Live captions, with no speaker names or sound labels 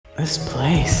This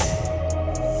place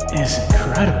is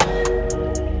incredible.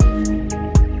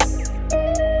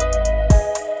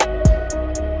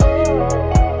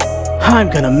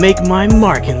 I'm gonna make my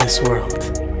mark in this world.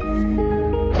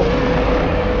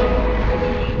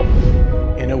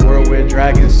 In a world where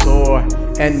dragons soar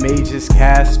and mages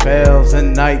cast spells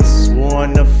and knights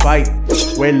sworn to fight,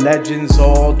 where legends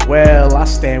all dwell, I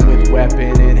stand with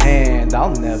weapon in hand.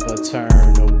 I'll never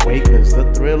turn away, cause the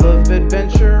thrill of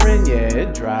adventuring, yeah,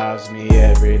 it drives me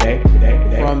every day.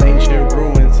 From ancient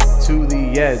ruins to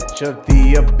the edge of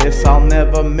the abyss, I'll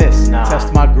never miss.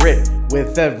 Test my grit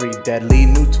with every deadly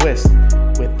new twist.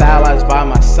 With allies by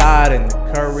my side and the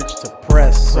courage to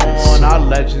press on, our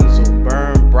legends will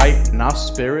burn bright and our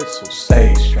spirits will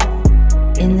stay strong.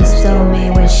 In this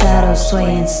domain where shadows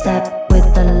sway in step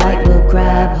with the light, we'll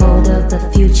grab hold of the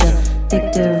future.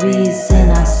 Victories in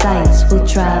our sights, we'll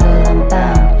travel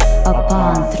unbound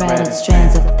upon threaded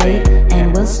strands of fate,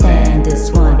 and we'll stand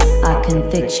as one. Our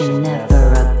conviction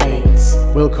never abates.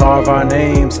 We'll carve our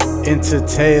names into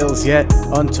tales yet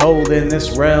untold in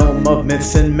this realm of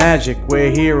myths and magic,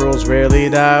 where heroes rarely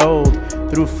die old.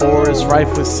 Through forests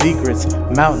rife with secrets,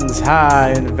 mountains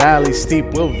high and valleys steep,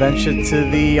 we'll venture to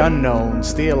the unknown,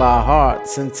 steal our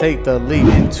hearts and take the leap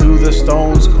into the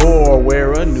stone's core,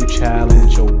 where a new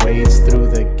challenge awaits. Through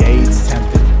the gates,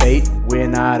 tempted fate, we're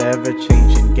not ever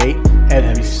changing gait.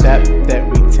 Every step that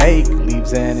we take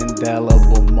leaves an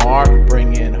indelible mark,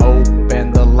 bringing hope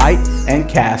and the light and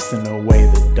casting away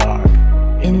the dark.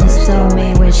 In this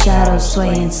domain where shadows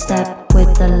sway in step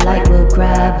with the light, we'll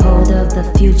grab hold of the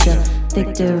future.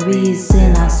 Victories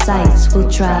in our sights, we'll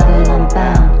travel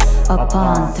unbound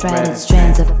upon threaded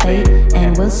strands of fate,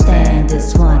 and we'll stand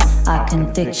as one. Our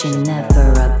conviction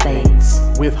never abates.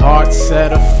 With hearts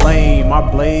set aflame, our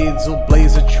blades will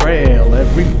blaze a trail.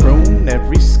 Every rune,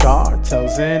 every scar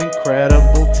tells an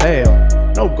incredible tale.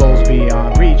 No goals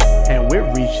beyond reach, and we're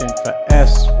reaching for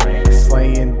S rank,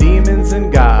 slaying demons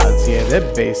and gods. Yeah,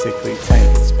 they're basically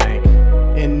tank and spank.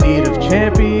 In need of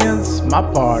champions, my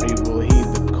party will heed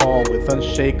the call. With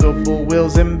unshakable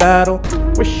wills in battle,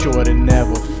 we're sure to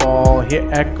never fall. Hear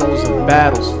echoes of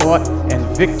battles fought and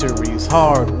victories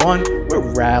hard won.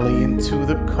 We're rallying to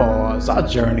the cause, our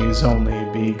journey's only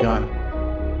begun.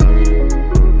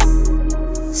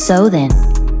 So then,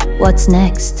 what's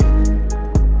next?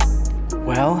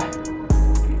 Well,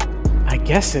 I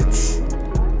guess it's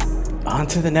on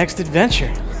to the next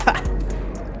adventure.